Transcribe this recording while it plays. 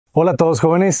Hola a todos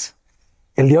jóvenes,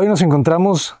 el día de hoy nos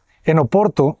encontramos en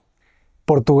Oporto,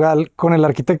 Portugal, con el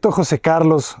arquitecto José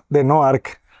Carlos de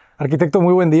NOARQ. Arquitecto,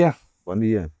 muy buen día. Buen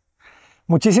día.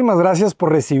 Muchísimas gracias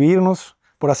por recibirnos,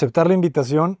 por aceptar la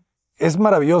invitación. Es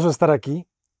maravilloso estar aquí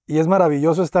y es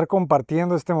maravilloso estar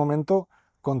compartiendo este momento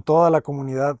con toda la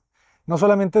comunidad, no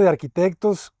solamente de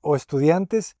arquitectos o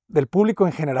estudiantes, del público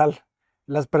en general,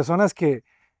 las personas que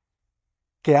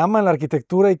aman la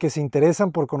arquitectura y que se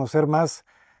interesan por conocer más.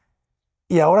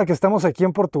 Y ahora que estamos aquí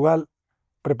en Portugal,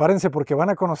 prepárense porque van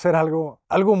a conocer algo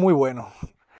muy bueno.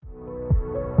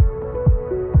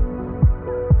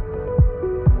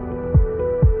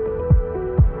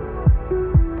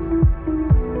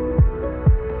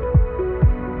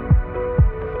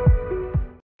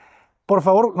 Por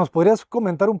favor, ¿nos podrías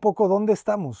comentar un poco dónde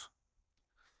estamos?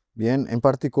 Bien, en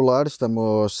particular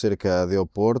estamos cerca de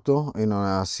Oporto, en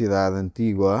una ciudad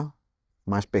antigua,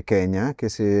 más pequeña, que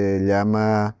se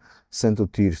llama Santo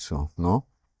Tirso, ¿no?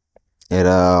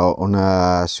 Era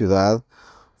una ciudad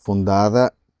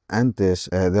fundada antes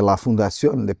de la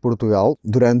fundación de Portugal,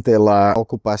 durante la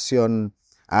ocupación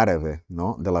árabe,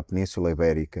 ¿no? De la península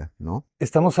ibérica, ¿no?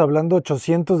 Estamos hablando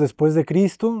 800 después de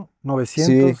Cristo, Sí,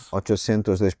 900.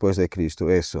 800 después de Cristo,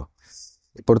 eso.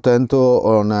 Por tanto,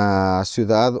 una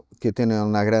ciudad que tiene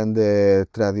una grande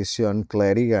tradición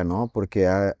clériga, ¿no? Porque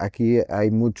aquí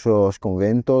hay muchos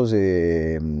conventos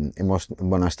y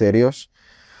monasterios.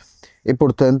 Y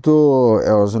por tanto,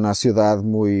 es una ciudad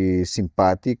muy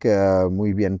simpática,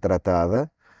 muy bien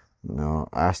tratada, ¿no?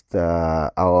 Hasta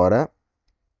ahora.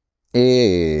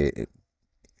 Y,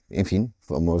 en fin,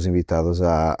 fomos invitados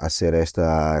a hacer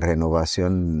esta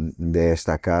renovación de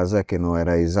esta casa, que no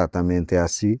era exactamente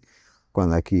así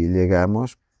cuando aquí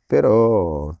llegamos,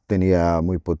 pero tenía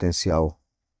muy potencial.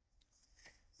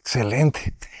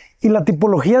 Excelente. Y la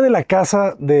tipología de la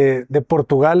casa de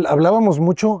Portugal, hablábamos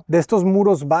mucho de estos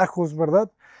muros bajos, ¿verdad?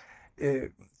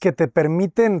 Que te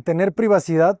permiten tener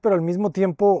privacidad, pero al mismo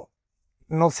tiempo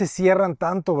no se cierran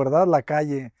tanto, ¿verdad? La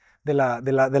calle de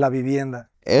la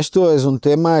vivienda. Esto es un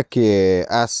tema que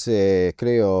hace,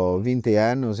 creo, 20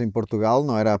 años en Portugal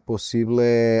no era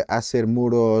posible hacer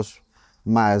muros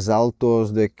más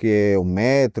altos de que 1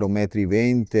 metro,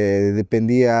 1,20 m,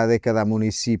 dependía de cada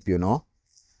municipio, ¿no?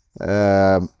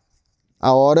 Eh,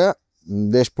 Ahora,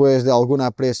 después de alguna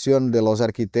presión de los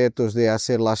arquitectos de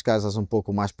hacer las casas un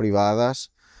poco más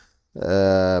privadas,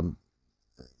 eh,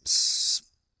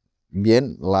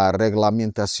 bien, la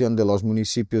reglamentación de los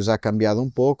municipios ha cambiado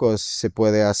un poco, se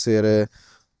puede hacer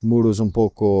muros un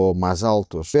poco más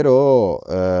altos, pero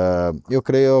yo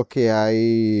creo que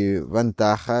hay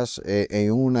ventajas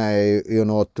en una y en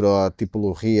otra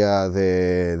tipología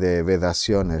de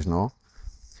vedaciones, ¿no?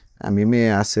 A mí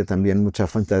me hace también mucha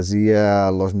fantasía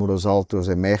los muros altos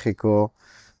de México,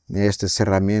 este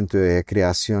cerramiento de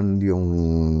creación de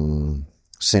un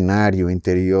escenario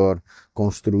interior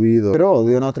construido. Pero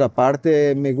de una otra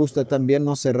parte me gusta también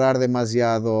no cerrar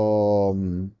demasiado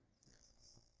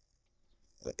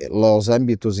los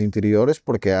ámbitos interiores,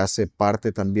 porque hace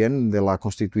parte también de la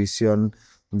constitución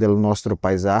de nuestro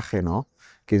paisaje, ¿no?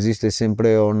 Que existe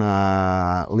siempre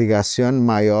una ligación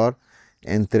mayor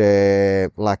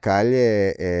entre la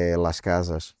calle y las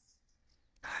casas.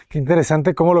 Qué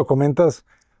interesante cómo lo comentas,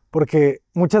 porque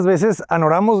muchas veces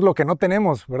anoramos lo que no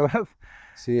tenemos, ¿verdad?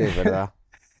 Sí, es verdad.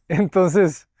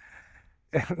 Entonces,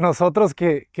 nosotros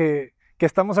que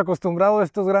estamos acostumbrados a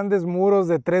estos grandes muros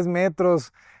de 3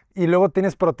 metros y luego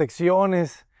tienes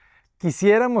protecciones,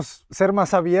 quisiéramos ser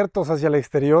más abiertos hacia el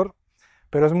exterior,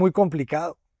 pero es muy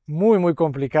complicado, muy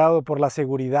complicado por la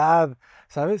seguridad,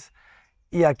 ¿sabes?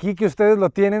 Y aquí que ustedes lo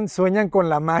tienen, sueñan con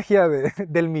la magia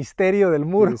del misterio del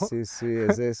muro. Sí, sí, sí,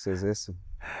 es eso, es eso.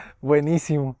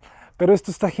 Buenísimo, pero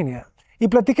esto está genial. Y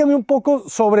platícame un poco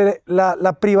sobre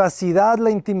la privacidad,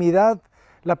 la intimidad,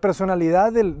 la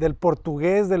personalidad del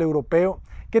portugués, del europeo.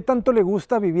 ¿Qué tanto le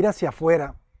gusta vivir hacia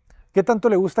afuera? ¿Qué tanto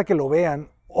le gusta que lo vean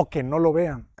o que no lo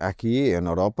vean? Aquí en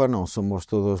Europa no somos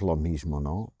todos lo mismo,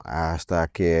 ¿no? Hasta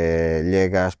que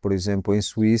llegas, por ejemplo, en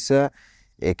Suiza,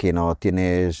 y que no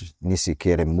tienes ni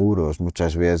siquiera muros,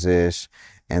 muchas veces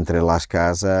entre las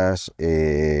casas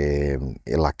y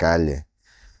la calle.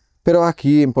 Pero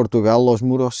aquí en Portugal los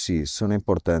muros sí son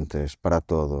importantes para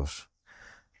todos.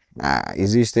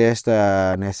 Existe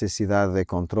esta necesidad de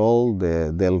control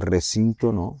del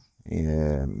recinto, ¿no?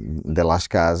 De las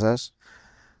casas,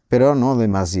 pero no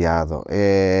demasiado.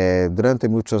 Durante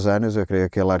muchos años yo creo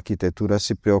que la arquitectura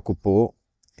se preocupó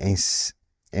en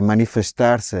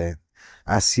manifestarse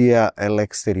hacia el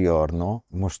exterior, ¿no?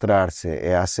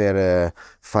 Mostrarse, hacer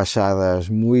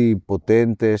fachadas muy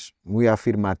potentes, muy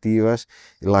afirmativas.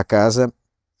 Y la casa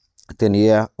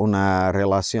tenía una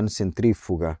relación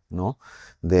centrífuga, ¿no?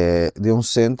 De un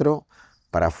centro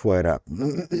para afuera.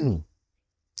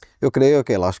 Yo creo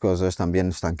que las cosas también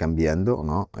están cambiando,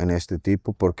 ¿no? En este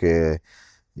tipo, porque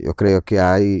yo creo que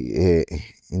hay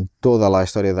en toda la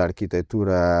historia de la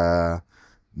arquitectura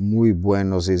muy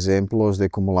buenos ejemplos de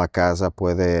cómo la casa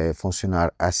puede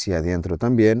funcionar hacia adentro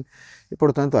también. Y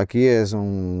por tanto aquí es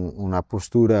una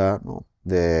postura, ¿no?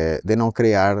 De no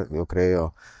crear, yo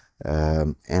creo,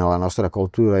 en la nuestra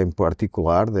cultura en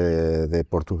particular de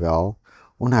Portugal,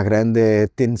 una grande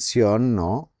tensión,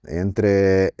 ¿no?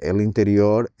 Entre el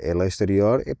interior y el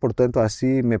exterior, y por tanto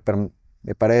así me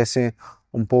parece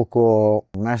un poco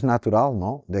más natural,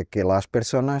 ¿no? De que las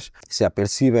personas se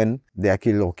aperciben de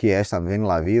aquello que es también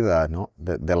la vida, ¿no?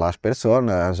 De las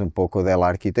personas, un poco de la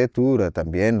arquitectura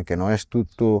también, que no es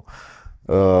todo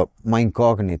una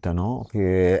incógnita, ¿no?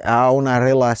 Que hay una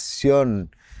relación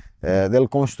del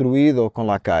construido con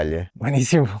la calle.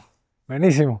 Buenísimo,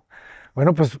 buenísimo.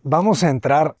 Bueno, pues vamos a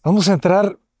entrar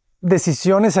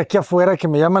decisiones aquí afuera que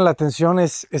me llaman la atención,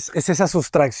 es esa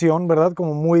sustracción, ¿verdad?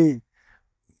 Como muy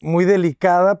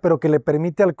delicada, pero que le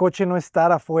permite al coche no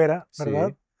estar afuera,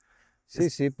 ¿verdad? Sí, sí,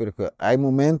 sí, porque hay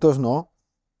momentos, ¿no?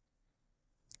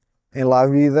 En la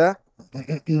vida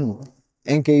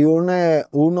en que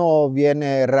uno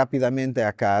viene rápidamente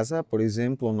a casa, por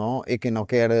ejemplo, ¿no? Y que no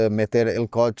quiere meter el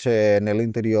coche en el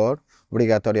interior,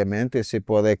 obligatoriamente se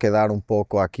puede quedar un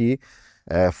poco aquí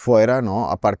fuera, ¿no?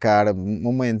 Aparcar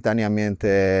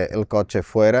momentáneamente el coche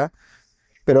fuera,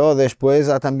 pero después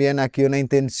hay también aquí una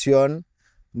intención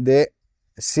de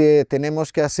si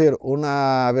tenemos que hacer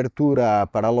una abertura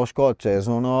para los coches,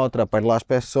 una otra para las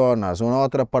personas, una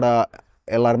otra para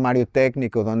el armario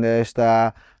técnico donde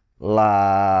está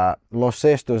los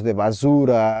cestos de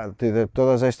basura, de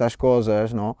todas estas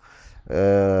cosas, ¿no?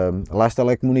 Las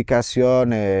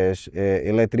telecomunicaciones,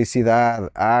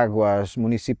 electricidad, aguas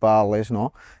municipales,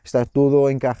 ¿no? Está todo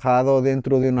encajado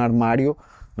dentro de un armario,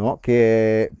 ¿no?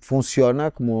 Que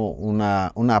funciona como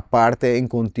una parte en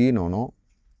continuo, ¿no?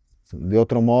 De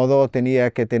otro modo,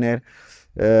 tenía que tener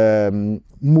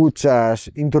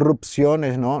muchas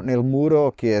interrupciones, ¿no? En el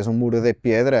muro, que es un muro de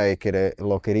piedra y que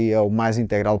lo quería lo más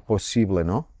integral posible,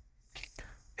 ¿no?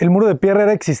 El muro de piedra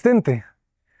era existente.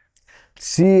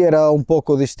 Sí, era un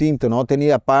poco distinto, ¿no?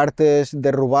 Tenía partes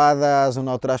derrubadas, en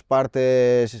otras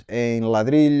partes en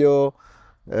ladrillo.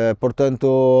 Por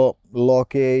tanto, lo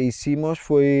que hicimos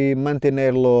fue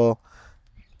mantenerlo,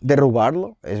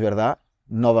 derrubarlo, es verdad,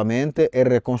 nuevamente, y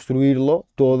reconstruirlo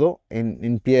todo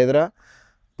en piedra,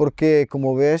 porque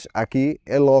como ves, aquí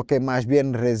es lo que más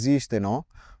bien resiste, ¿no?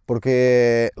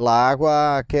 Porque la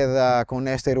agua queda con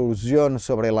esta erosión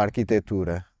sobre la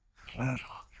arquitectura. Claro.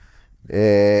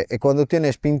 Y cuando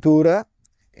tienes pintura,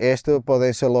 esto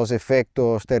pueden ser los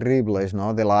efectos terribles,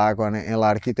 ¿no? De la agua en la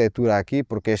arquitectura aquí,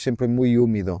 porque es siempre muy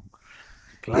húmedo.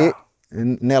 Y Claro.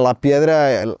 en la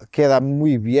piedra queda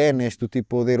muy bien este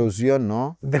tipo de erosión,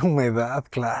 ¿no? De humedad,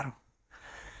 claro.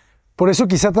 Por eso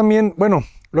quizá también, bueno,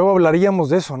 luego hablaríamos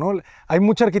de eso, ¿no? Hay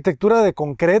mucha arquitectura de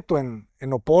concreto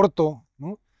en Oporto,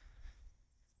 ¿no?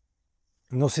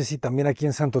 No sé si también aquí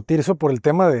en Santo Tirso por el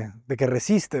tema de que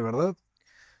resiste, ¿verdad?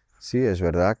 Sí, es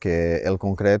verdad que el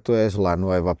concreto es la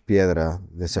nueva piedra,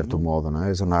 de cierto Ujú. modo, ¿no?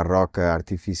 Es una roca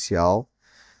artificial.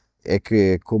 Es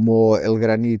que como el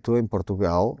granito en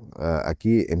Portugal,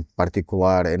 aquí en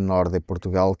particular en norte de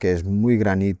Portugal, que es muy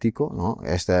granítico, ¿no?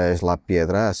 Esta es la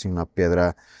piedra, así una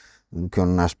piedra con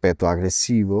un aspecto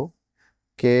agresivo,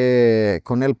 que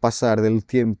con el pasar del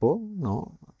tiempo,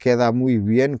 ¿no? Queda muy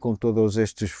bien con todos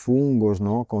estos fungos,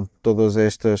 ¿no? Con todas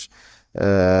estas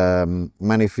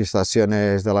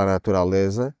manifestaciones de la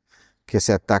naturaleza que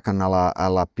se atacan a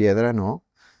la piedra, ¿no?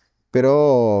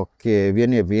 Pero que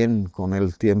viene bien con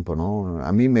el tiempo, ¿no?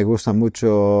 A mí me gusta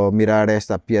mucho mirar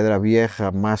esta piedra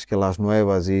vieja más que las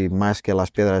nuevas y más que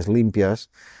las piedras limpias,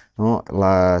 ¿no?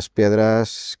 Las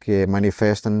piedras que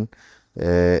manifiestan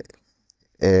eh,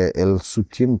 su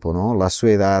tiempo, ¿no? La su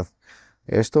edad.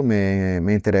 Esto me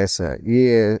interesa.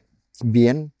 Y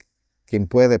bien, quien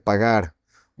puede pagar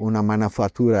una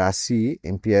manufactura así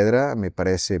en piedra me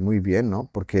parece muy bien, ¿no?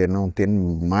 Porque no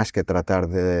tienen más que tratar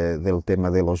del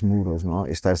tema de los muros, ¿no?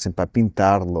 Estar siempre a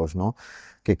pintarlos, ¿no?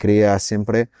 Que crea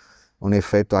siempre un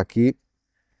efecto aquí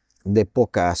de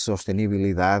poca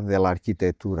sostenibilidad de la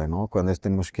arquitectura, ¿no? Cuando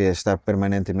tenemos que estar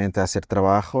permanentemente a hacer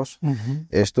trabajos, Ujú.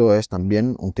 esto es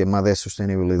también un tema de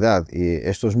sostenibilidad y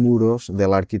estos muros de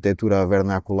la arquitectura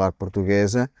vernacular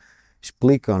portuguesa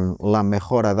explican la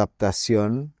mejor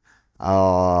adaptación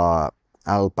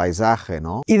al paisaje,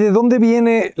 ¿no? ¿Y de dónde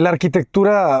viene la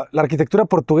arquitectura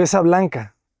portuguesa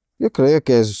blanca? Yo creo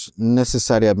que es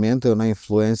necesariamente una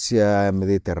influencia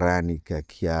mediterránea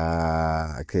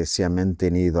que se ha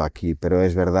mantenido aquí, pero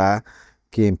es verdad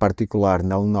que en particular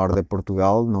en el norte de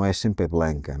Portugal no es siempre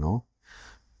blanca, ¿no?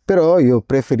 Pero yo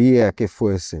prefería que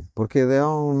fuese, porque de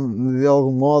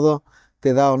algún modo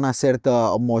te da una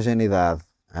cierta homogeneidad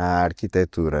a la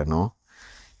arquitectura, ¿no?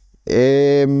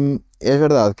 Es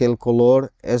verdad que el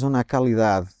color es una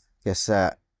calidad que se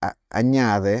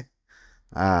añade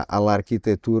a la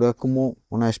arquitectura como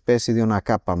una especie de una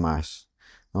capa más,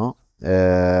 ¿no?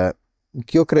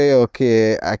 Yo creo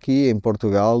que aquí en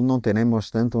Portugal no tenemos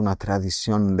tanto una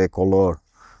tradición de color,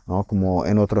 ¿no? Como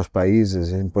en otros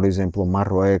países, por ejemplo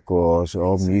Marruecos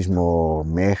o mismo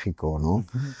México, ¿no?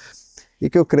 Y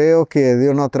que yo creo que de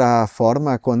una otra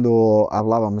forma, cuando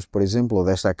hablábamos, por ejemplo,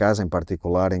 de esta casa en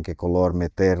particular, en qué color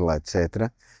meterla,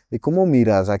 etcétera, y como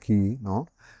miras aquí, ¿no?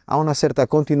 Hay una cierta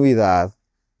continuidad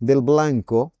del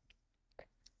blanco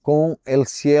con el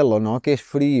cielo, ¿no? Que es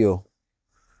frío.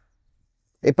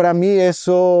 Y para mí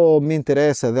eso me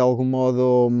interesa de algún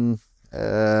modo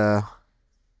eh,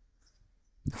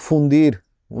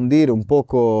 hundir un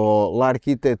poco la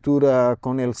arquitectura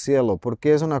con el cielo,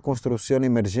 porque es una construcción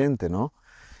emergente, ¿no?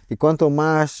 Y cuanto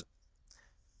más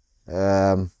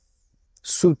eh,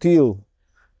 sutil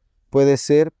puede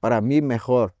ser, para mí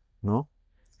mejor, ¿no?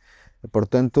 Por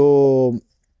tanto,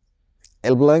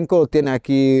 el blanco tiene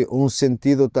aquí un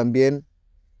sentido también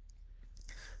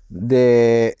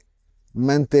de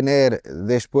mantener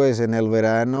después en el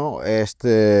verano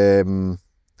este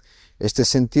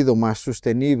sentido más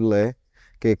sostenible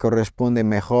que corresponde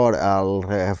mejor al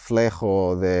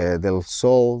reflejo del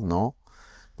sol, ¿no?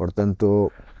 Por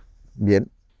tanto,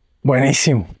 bien.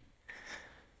 Buenísimo.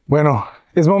 Bueno,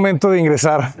 es momento de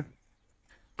ingresar.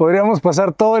 Podríamos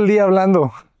pasar todo el día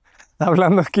hablando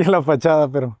aquí en la fachada,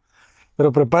 pero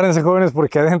prepárense, jóvenes,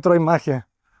 porque adentro hay magia.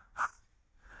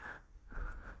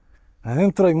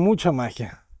 Adentro hay mucha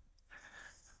magia.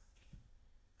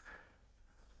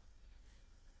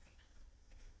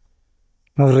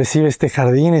 Nos recibe este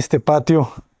jardín, este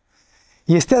patio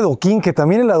y este adoquín, que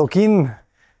también el adoquín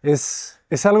es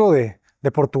algo de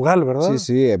Portugal, ¿verdad? Sí,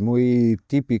 sí, es muy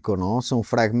típico, ¿no? Son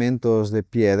fragmentos de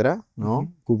piedra,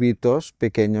 ¿no? Cubitos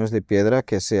pequeños de piedra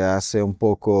que se hace un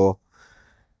poco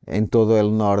en todo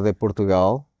el norte de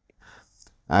Portugal.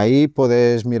 Ahí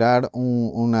puedes mirar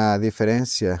una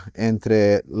diferencia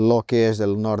entre lo que es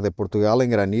del norte de Portugal en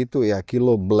granito y aquí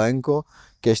lo blanco,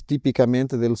 que es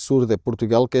típicamente del sur de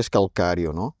Portugal, que es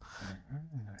calcáreo, ¿no?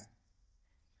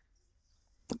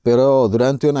 Pero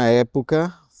durante una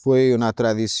época fue una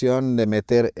tradición de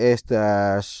meter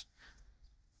estas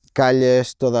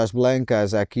calles todas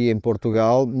blancas aquí en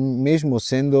Portugal, mismo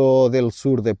siendo del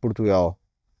sur de Portugal.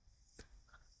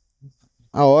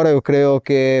 Ahora yo creo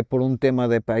que por un tema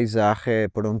de paisaje,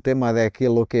 por un tema de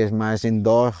aquello que es más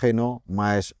endógeno,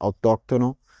 más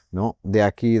autóctono, ¿no? De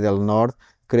aquí del norte,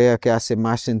 creo que hace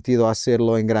más sentido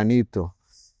hacerlo en granito,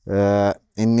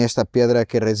 en esta piedra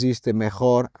que resiste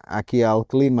mejor aquí al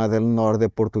clima del norte de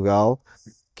Portugal,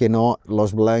 que no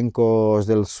los blancos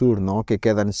del sur, ¿no? Que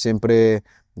quedan siempre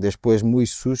después muy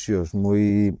sucios,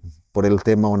 muy por el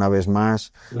tema una vez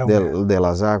más de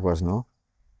las aguas, ¿no?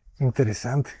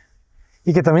 Interesante.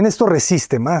 Y que también esto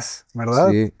resiste más, ¿verdad?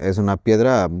 Sí, es una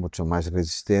piedra mucho más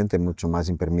resistente, mucho más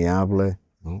impermeable,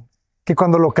 ¿no? Que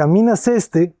cuando lo caminas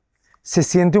se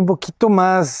siente un poquito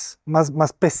más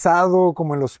pesado,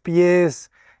 como en los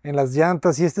pies, en las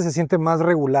llantas, y este se siente más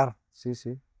regular, Sí,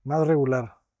 sí. más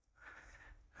regular.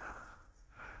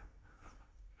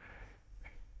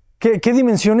 ¿Qué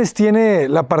dimensiones tiene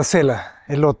la parcela,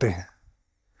 el lote,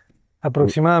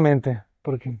 aproximadamente?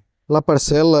 Porque, La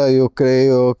parcela yo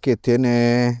creo que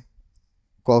tiene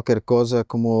cualquier cosa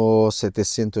como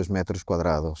 700 metros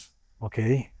cuadrados. ok.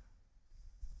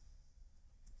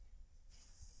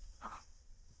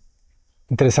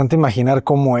 Interesante imaginar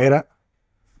cómo era.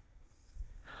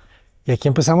 Y aquí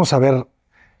empezamos a ver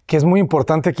que es muy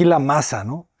importante aquí la masa,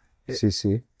 ¿no? Sí,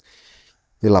 sí.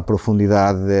 Y la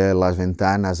profundidad de las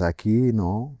ventanas aquí,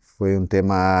 ¿no? Fue un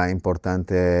tema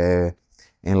importante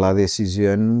en la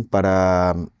decisión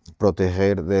para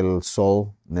proteger del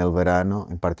sol en el verano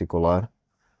en particular.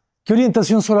 ¿Qué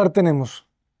orientación solar tenemos?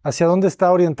 ¿Hacia dónde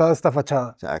está orientada esta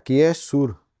fachada? O sea, aquí es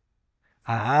sur.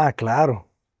 Ah, claro.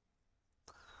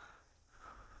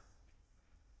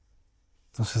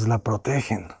 Entonces la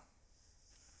protegen.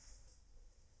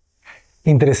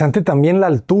 Interesante también la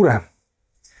altura.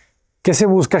 ¿Qué se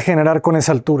busca generar con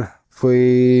esa altura?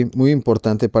 Fue muy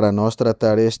importante para nosotros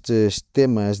tratar estos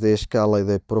temas de escala y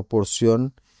de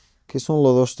proporción, que son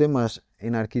los dos temas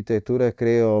en arquitectura,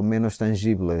 creo, menos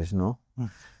tangibles, ¿no?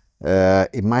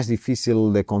 y más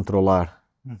difícil de controlar,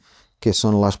 que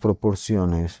son las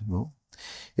proporciones, ¿no?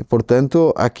 Y por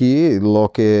tanto, aquí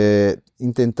lo que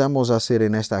intentamos hacer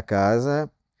en esta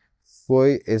casa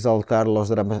fue exaltar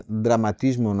los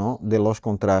dramatismo, ¿no? De los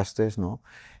contrastes, ¿no?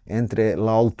 Entre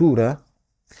la altura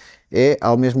y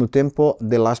al mismo tiempo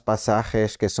de las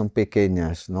pasajes que son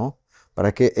pequeñas, ¿no?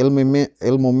 Para que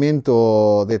el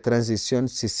momento de transición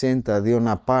se sienta de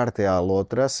una parte a la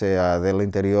otra, sea del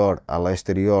interior al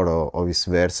exterior o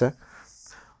viceversa,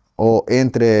 o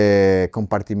entre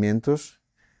compartimentos,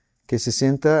 que se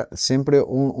sienta siempre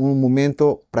un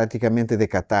momento prácticamente de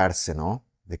catarse, ¿no?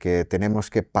 De que tenemos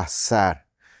que pasar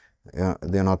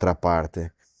de una otra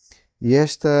parte. Y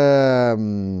este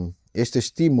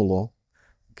estímulo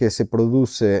que se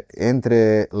produce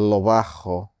entre lo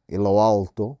bajo y lo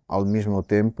alto al mismo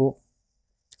tiempo,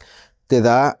 te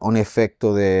da un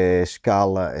efecto de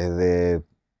escala, de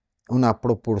una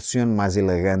proporción más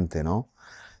elegante, ¿no?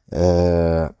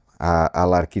 A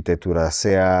la arquitectura,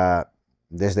 sea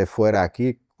desde fuera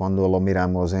aquí, cuando lo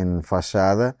miramos en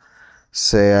fachada,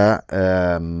 sea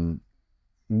en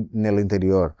el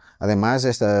interior. Además,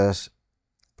 estas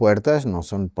puertas no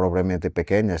son probablemente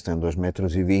pequeñas, tienen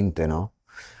 2,20 m, ¿no?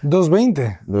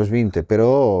 220. 2,20 m,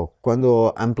 pero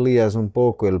cuando amplías un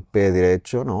poco el pie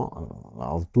derecho, ¿no?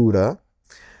 La altura,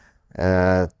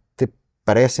 te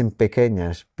parecen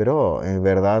pequeñas, pero en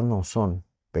verdad no son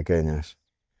pequeñas.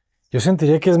 Yo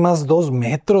sentiría que es más 2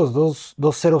 metros,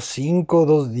 205,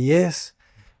 210,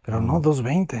 pero no No.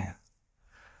 220.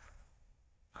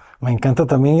 Me encanta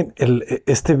también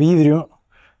este vidrio,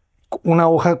 una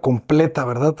hoja completa,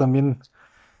 ¿verdad? También.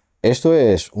 Esto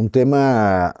es un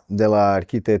tema de la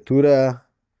arquitectura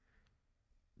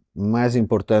más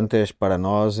importante para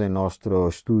nosotros en nuestro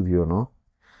estudio, ¿no?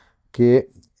 Que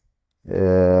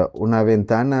una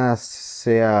ventana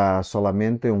sea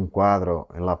solamente un cuadro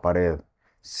en la pared,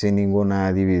 sin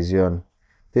ninguna división.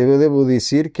 Debo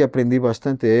decir que aprendí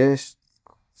bastante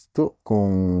esto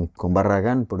con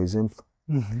Barragán, por ejemplo,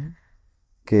 Ujú.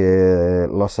 que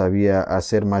lo sabía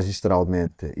hacer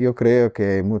magistralmente. Yo creo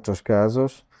que en muchos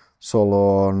casos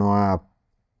solo no ha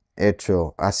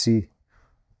hecho así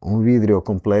un vidrio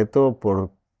completo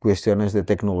por cuestiones de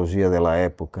tecnología de la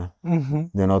época. Ujú.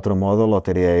 De otro modo lo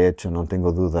habría hecho, no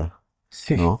tengo duda,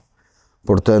 Sí. ¿no?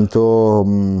 Por tanto,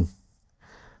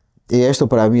 y esto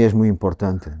para mí es muy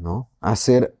importante, ¿no?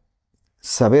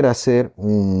 Saber hacer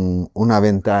una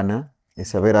ventana y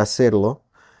saber hacerlo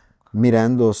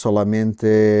mirando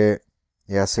solamente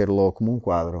y hacerlo como un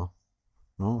cuadro,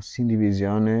 ¿no? Sin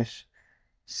divisiones,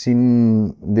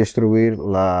 sin destruir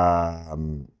la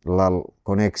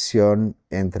conexión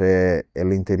entre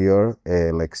el interior y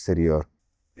el exterior.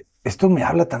 Esto me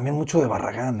habla también mucho de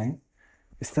Barragán, ¿eh?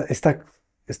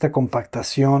 Esta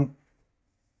compactación.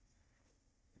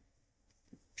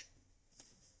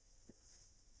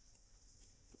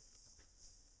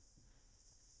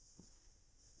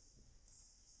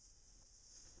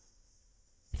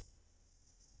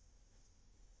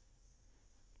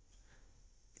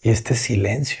 Y este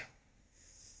silencio.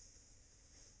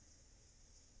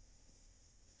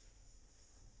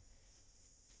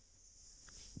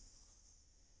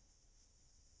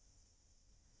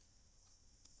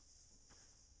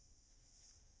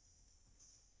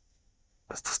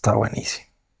 Esto está buenísimo.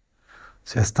 O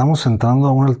sea, estamos entrando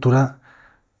a una altura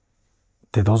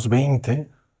de 220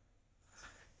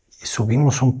 y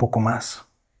subimos un poco más.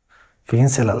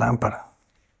 Fíjense la lámpara.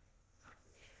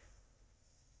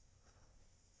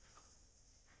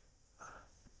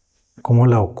 Cómo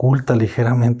la oculta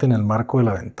ligeramente en el marco de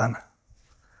la ventana.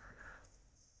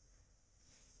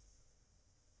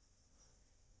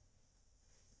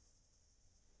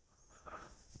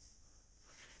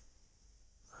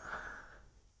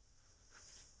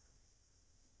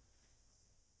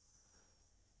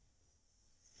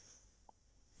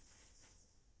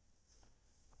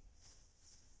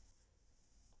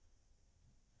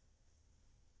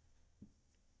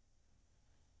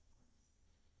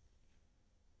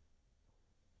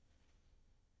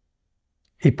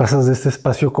 Y pasas de este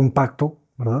espacio compacto,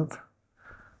 ¿verdad?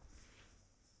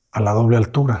 A la doble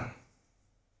altura.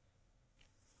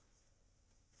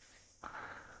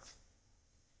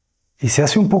 Y se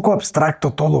hace un poco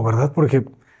abstracto todo, ¿verdad? Porque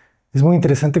es muy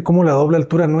interesante cómo la doble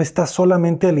altura no está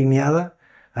solamente alineada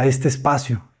a este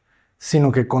espacio,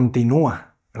 sino que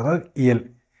continúa, ¿verdad? Y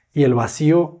el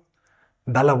vacío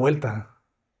da la vuelta.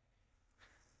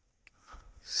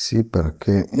 Sí,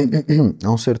 porque a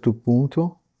un cierto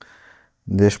punto,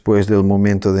 después del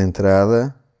momento de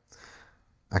entrada,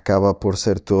 acaba por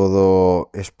ser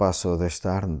todo espacio de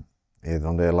estar,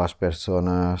 donde las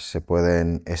personas se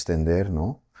pueden extender,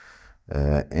 ¿no?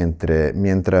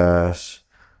 mientras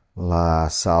la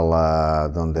sala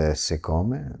donde se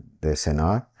come, de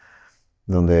cenar,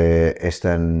 donde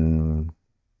están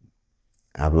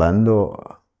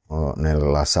hablando o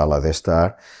en la sala de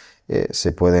estar,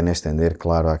 se pueden extender,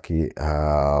 claro, aquí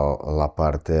a la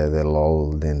parte del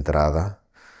hall de entrada,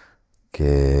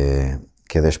 que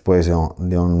después de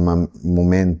un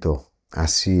momento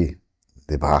así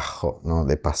debajo, ¿no?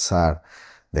 De pasar,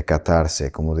 de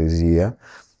catarse, como decía,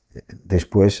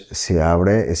 después se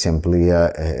abre y se amplía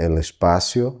el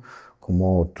espacio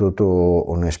como todo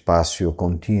un espacio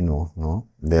continuo, ¿no?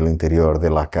 Del interior de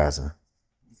la casa.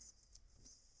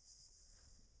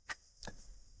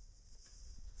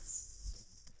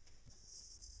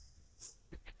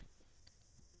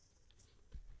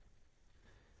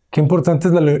 Qué importante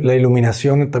es la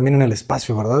iluminación también en el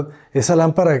espacio, ¿verdad? Esa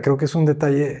lámpara creo que es un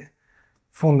detalle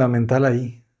fundamental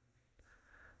ahí,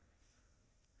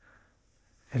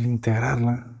 el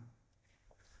integrarla.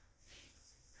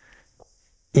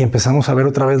 Y empezamos a ver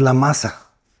otra vez la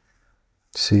masa.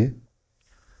 Sí.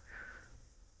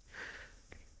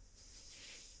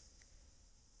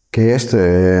 Que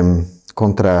este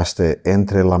contraste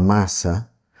entre la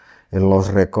masa y los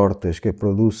recortes que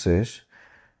produces,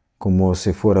 como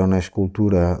si fuera una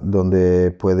escultura donde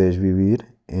puedes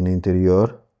vivir en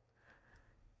interior,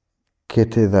 que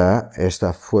te da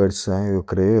esta fuerza, yo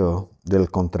creo,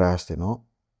 del contraste, ¿no?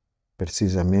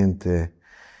 Precisamente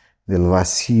del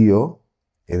vacío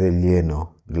y del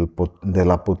lleno, de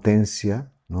la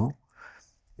potencia, ¿no?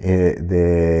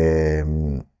 De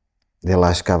la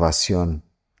excavación,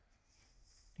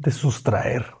 De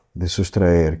sustraer. de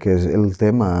sustraer, que es el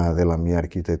tema de la mi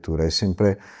arquitectura, es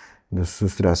siempre de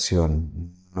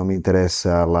sustracción. No me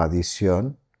interesa la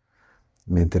adición,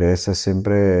 me interesa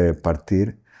siempre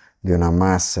partir de una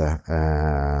masa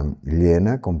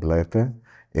llena, completa,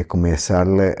 y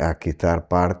comenzarle a quitar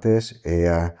partes y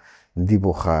a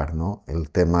dibujar, ¿no? El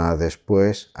tema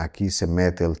después, aquí se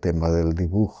mete el tema del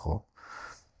dibujo,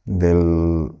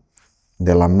 del,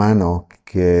 de la mano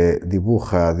que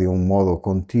dibuja de un modo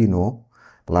continuo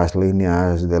las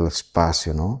líneas del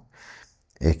espacio, ¿no?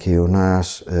 Y que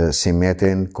unas se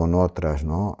meten con otras,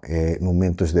 ¿no?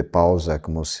 Momentos de pausa,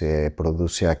 como se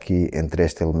produce aquí entre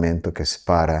este elemento que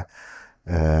separa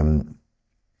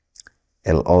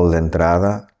el hall de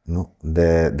entrada, ¿no?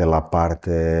 De la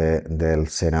parte del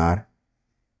cenar.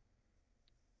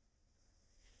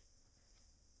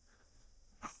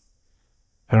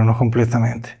 Pero no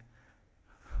completamente.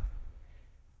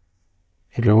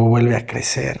 Y luego vuelve a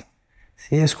crecer.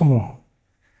 Sí, es como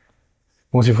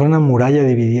si fuera una muralla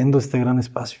dividiendo este gran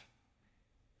espacio.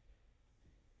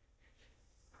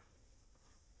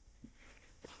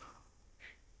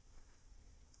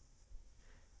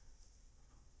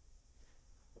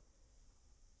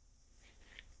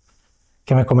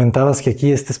 Que me comentabas que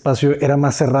aquí este espacio era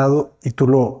más cerrado y tú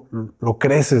lo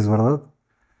creces, ¿verdad?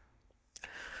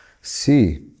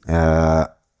 Sí,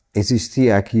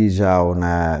 existía aquí ya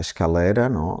una escalera,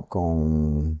 ¿no?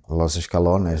 Con los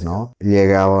escalones, ¿no?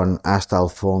 Llegaban hasta el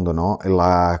fondo, ¿no? Y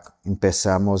la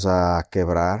empezamos a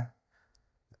quebrar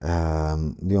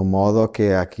de un modo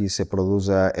que aquí se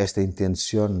produce esta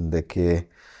intención de que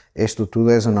esto todo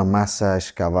es una masa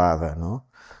excavada, ¿no?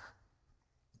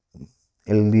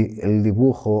 El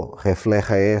dibujo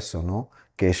refleja eso, ¿no?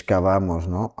 Que excavamos,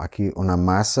 ¿no? Aquí una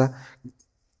masa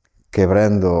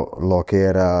quebrando lo que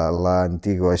era la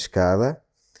antigua escada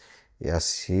y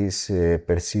así se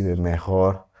percibe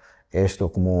mejor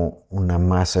esto como una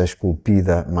masa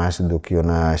esculpida más do que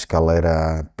una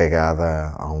escalera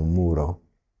pegada a un muro.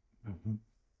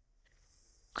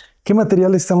 ¿Qué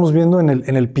material estamos viendo en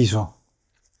el piso?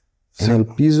 En el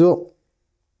piso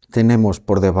tenemos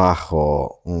por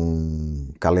debajo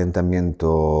un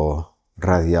calentamiento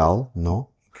radial,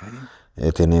 ¿no?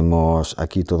 Okay. Tenemos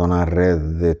aquí toda una red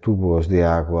de tubos de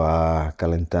agua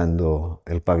calentando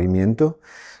el pavimento,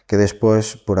 que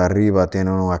después por arriba tiene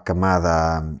una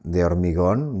camada de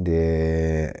hormigón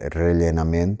de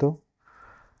rellenamiento.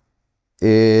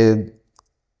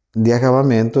 De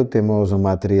acabamento tenemos un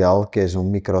material que es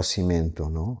un microcimento,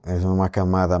 ¿no? Es una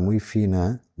camada muy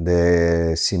fina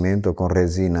de cimento con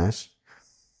resinas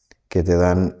que te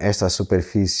dan esta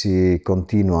superficie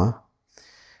continua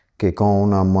que con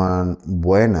una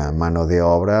buena mano de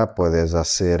obra puedes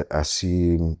hacer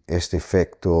así este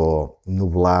efecto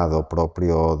nublado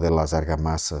propio de las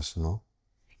argamasas, ¿no?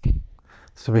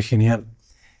 Se ve genial.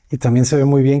 Y también se ve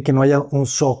muy bien que no haya un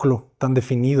zócalo tan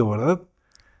definido, ¿verdad?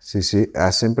 Sí, sí,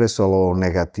 hay siempre solo un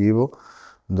negativo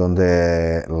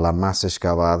donde la masa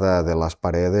excavada de las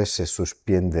paredes se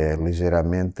suspende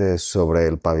ligeramente sobre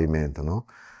el pavimento, ¿no?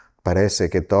 parece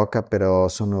que toca, pero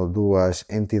son dos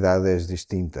entidades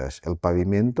distintas. El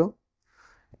pavimento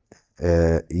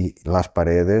y las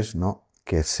paredes, ¿no?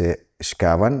 Que se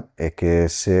excavan y que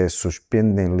se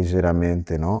suspenden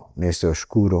ligeramente, ¿no? En este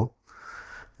oscuro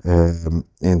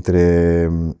entre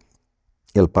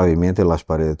el pavimento y las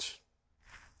paredes.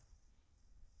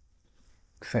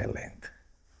 Excelente.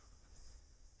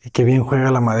 Y qué bien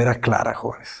juega la madera clara,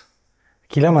 jóvenes.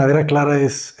 Aquí la madera clara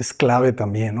es clave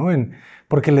también, ¿no?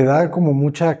 Porque le da como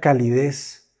mucha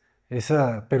calidez,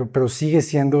 pero sigue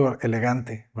siendo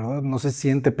elegante, ¿verdad? No se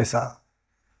siente pesada.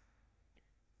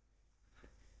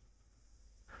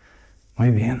 Muy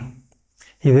bien.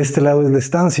 Y de este lado es la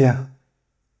estancia.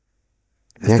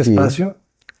 Y Este espacio.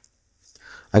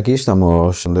 aquí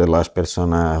estamos donde las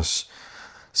personas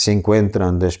se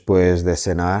encuentran después de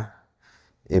cenar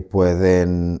y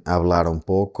pueden hablar un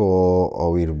poco,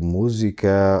 oír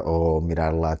música o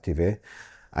mirar la TV.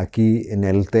 Aquí en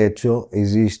el techo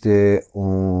existe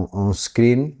un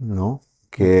screen, ¿no?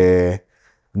 Que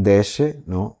desce,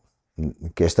 ¿no?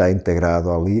 Que está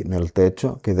integrado allí en el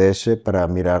techo, que desce para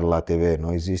mirar la TV.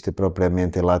 No existe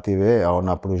propiamente la TV a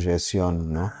una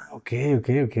proyección, ¿no? Ok, ok,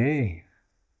 ok.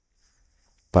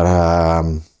 Para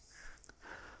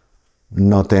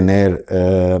no tener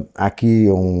aquí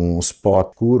un spot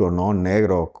oscuro, ¿no?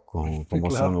 Negro, como Claro.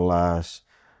 son las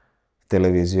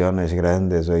televisiones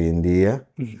grandes hoy en día.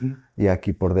 Ujú. Y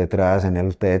aquí por detrás en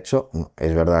el techo,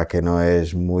 es verdad que no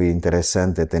es muy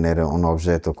interesante tener un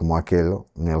objeto como aquello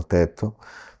en el techo,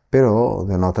 pero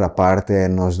de otra parte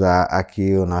nos da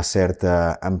aquí una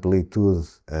cierta amplitud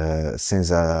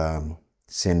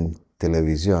sin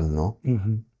televisión, ¿no?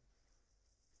 Ujú.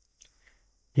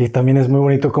 Y también es muy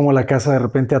bonito cómo la casa de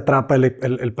repente atrapa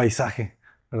el paisaje,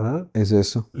 ¿verdad? Es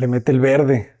eso. Le mete el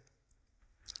verde.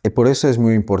 Y por eso es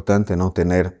muy importante no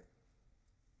tener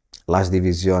las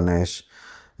divisiones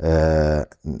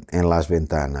en las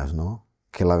ventanas, ¿no?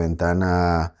 Que la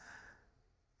ventana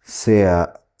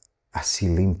sea así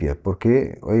limpia,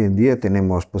 porque hoy en día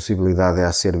tenemos posibilidad de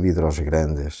hacer vidrios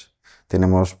grandes,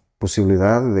 tenemos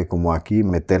posibilidad de, como aquí,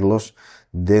 meterlos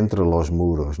dentro de los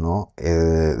muros, ¿no?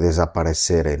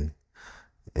 Desapareceren.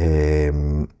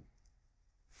 Y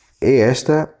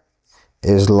esta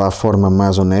es la forma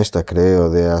más honesta, creo,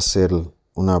 de hacer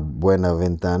una buena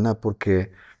ventana,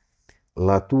 porque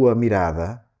la tua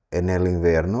mirada en el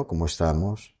invierno, como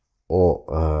estamos, o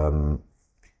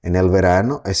en el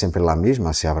verano es siempre la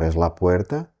misma. Si abres la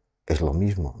puerta, es lo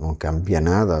mismo, no cambia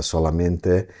nada,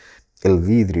 solamente el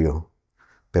vidrio,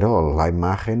 pero la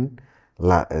imagen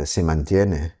se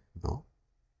mantiene, ¿no?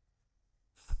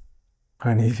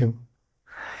 Buenísimo.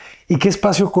 ¿Y qué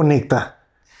espacio conecta?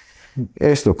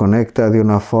 Esto conecta de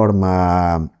una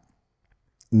forma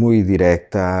muy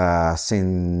directa,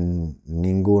 sin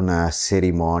ninguna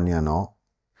ceremonia, ¿no?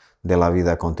 De la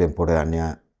vida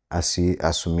contemporánea, así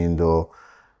asumiendo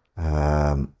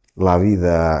la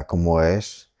vida como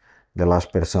es, de las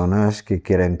personas que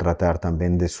quieren tratar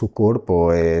también de su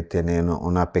cuerpo, tienen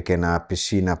una pequeña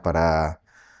piscina para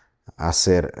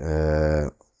hacer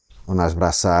unas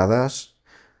brazadas,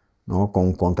 ¿no?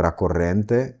 Con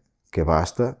contracorriente que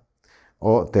basta,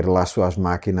 o tener las sus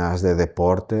máquinas de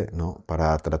deporte, ¿no?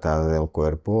 Para tratar del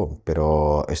cuerpo,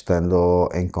 pero estando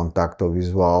en contacto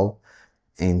visual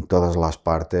en todas las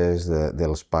partes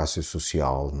del espacio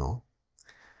social, ¿no?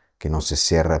 Que no se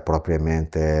cierra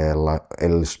propiamente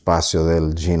el espacio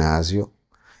del gimnasio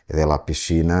y de la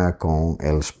piscina con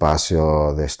el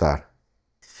espacio de estar.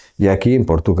 Y aquí en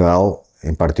Portugal,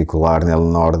 en particular en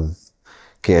el norte,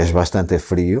 que es bastante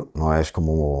frío, no es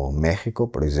como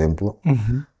México, por ejemplo,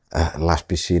 Ujú. las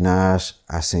piscinas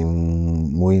hacen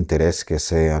muy interés que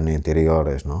sean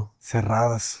interiores, ¿no?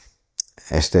 Cerradas.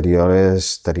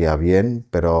 Exteriores estaría bien,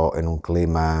 pero en un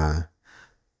clima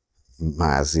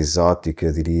más exótico,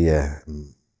 yo diría,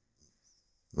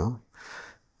 ¿no?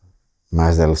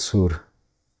 Más del sur.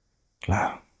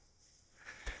 Claro.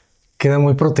 Queda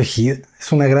muy protegida.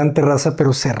 Es una gran terraza,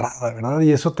 pero cerrada, ¿verdad?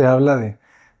 Y eso te habla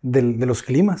de los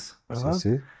climas, Sí, ¿verdad?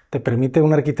 sí, Te permite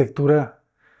una arquitectura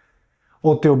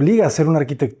o te obliga a hacer una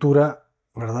arquitectura,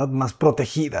 ¿verdad? Más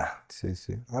protegida, sí,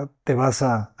 sí. ¿verdad? Te vas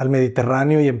al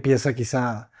Mediterráneo y empieza quizá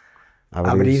a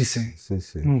Abrir, abrirse. sí,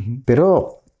 sí. Ujú.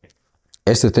 Pero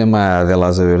este tema de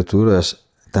las aberturas,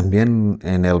 también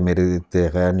en el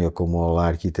Mediterráneo, como la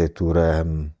arquitectura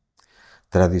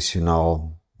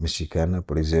tradicional mexicana,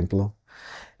 por ejemplo,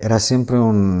 era siempre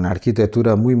una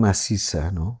arquitectura muy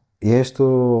maciza, ¿no? Y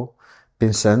esto,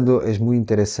 pensando, es muy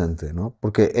interesante, ¿no?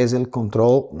 Porque es el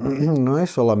control, no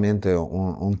es solamente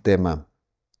un tema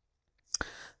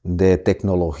de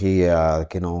tecnología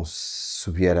que nos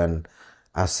subieran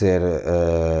hacer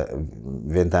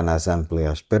ventanas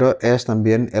amplias, pero es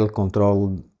también el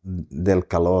control del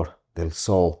calor, del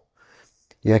sol.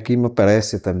 Y aquí me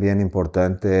parece también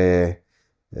importante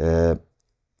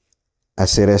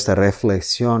hacer esta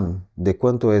reflexión de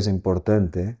cuánto es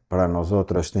importante para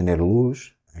nosotros tener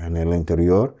luz en el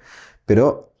interior,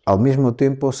 pero al mismo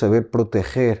tiempo saber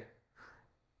proteger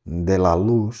de la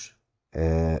luz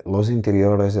los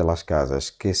interiores de las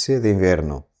casas, que sea de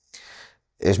invierno.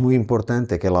 Es muy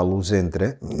importante que la luz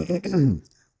entre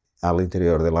al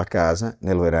interior de la casa. En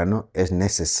el verano es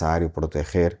necesario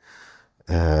proteger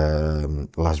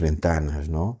las ventanas,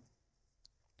 ¿no?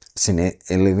 Si en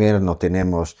el invierno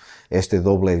tenemos este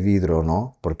doble vidrio,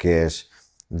 ¿no? Porque es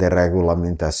de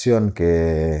regulamentación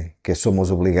que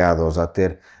somos obligados a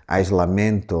tener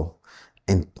aislamiento,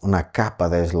 una capa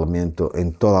de aislamiento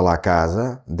en toda la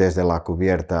casa, desde la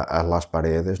cubierta a las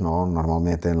paredes, ¿no?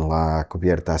 Normalmente en la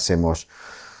cubierta hacemos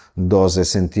 12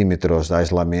 centímetros de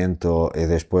aislamiento y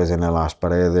después en las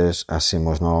paredes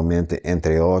hacemos normalmente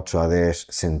entre 8 a 10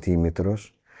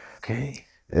 centímetros. Ok.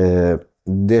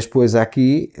 Después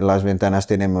aquí las ventanas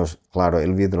tenemos, claro,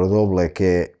 el vidrio doble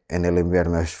que en el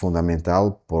invierno es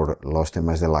fundamental por los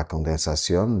temas de la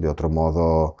condensación. De otro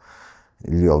modo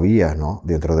llovía, ¿no?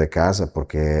 Dentro de casa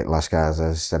porque las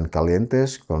casas están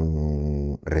calientes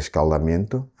con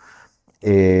rescaldamiento.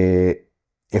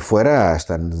 Y fuera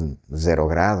están 0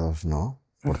 grados, ¿no?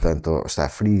 Por tanto, está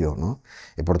frío, ¿no?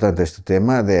 Y por tanto, este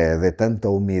tema de tanta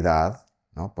humedad,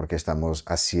 ¿no? Porque estamos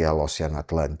hacia el océano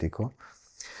Atlántico,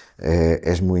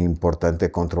 es muy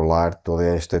importante controlar todo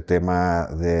este tema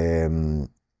de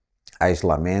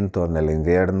aislamiento en el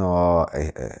invierno,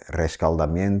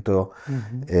 rescaldamiento.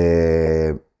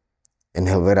 Eh, en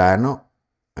el verano,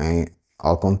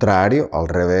 al contrario, al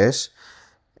revés,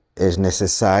 es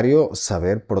necesario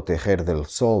saber proteger del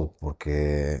sol,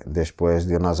 porque después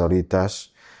de unas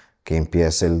horitas que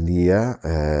empieza el día,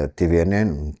 te viene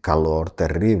un calor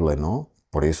terrible, ¿no?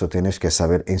 Por eso tienes que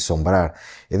saber ensombrar.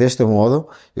 Y de este modo,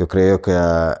 yo creo que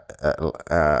la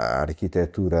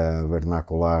arquitectura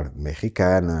vernacular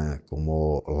mexicana,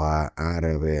 como la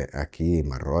árabe aquí en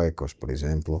Marruecos, por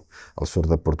ejemplo, al sur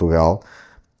de Portugal,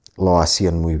 lo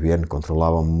hacían muy bien,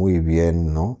 controlaban muy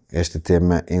bien, ¿no? Este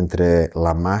tema entre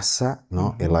la masa,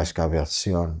 ¿no? Y la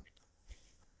excavación.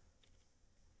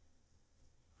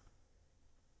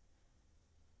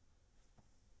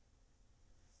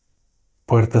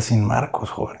 Puertas sin marcos,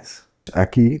 jóvenes.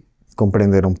 Aquí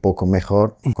comprender un poco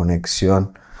mejor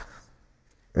conexión.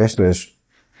 Esto es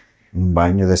un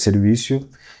baño de servicio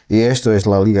y esto es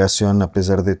la ligación a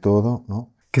pesar de todo,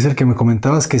 ¿no? Que es el que me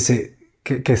comentabas que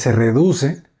se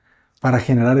reduce para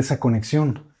generar esa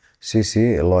conexión. Sí,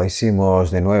 sí, lo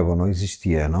hicimos de nuevo, no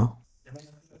existía, ¿no?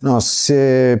 No,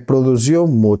 se produjo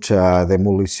mucha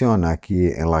demolición aquí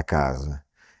en la casa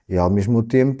y al mismo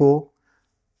tiempo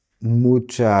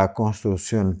mucha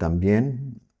construcción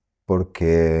también,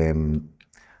 porque,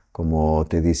 como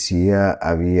te decía,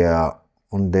 había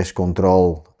un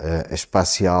descontrol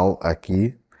espacial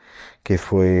aquí que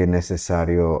fue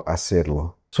necesario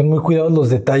hacerlo. Son muy cuidados los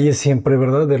detalles siempre,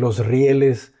 ¿verdad? De los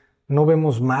rieles. No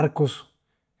vemos marcos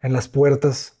en las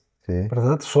puertas, ¿Sí?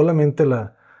 ¿verdad? Solamente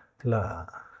la,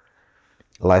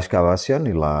 La excavación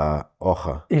y la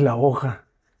hoja. y la hoja.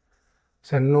 O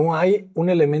sea, no hay un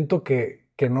elemento que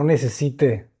no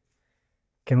necesite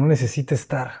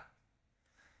estar.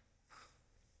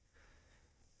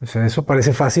 O sea, eso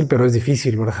parece fácil, pero es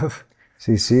difícil, ¿verdad?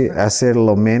 Sí, sí, hacer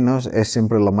lo menos es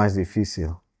siempre lo más difícil,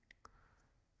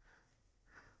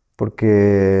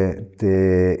 porque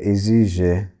te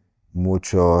exige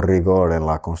mucho rigor en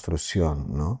la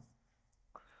construcción, ¿no?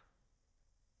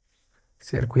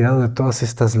 Sí, el cuidado de todas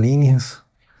estas líneas.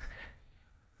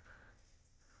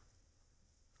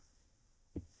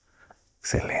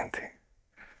 Excelente.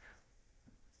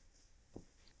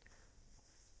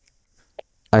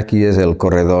 Aquí es el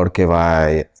corredor que va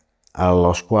a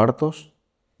los cuartos.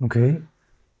 Ok.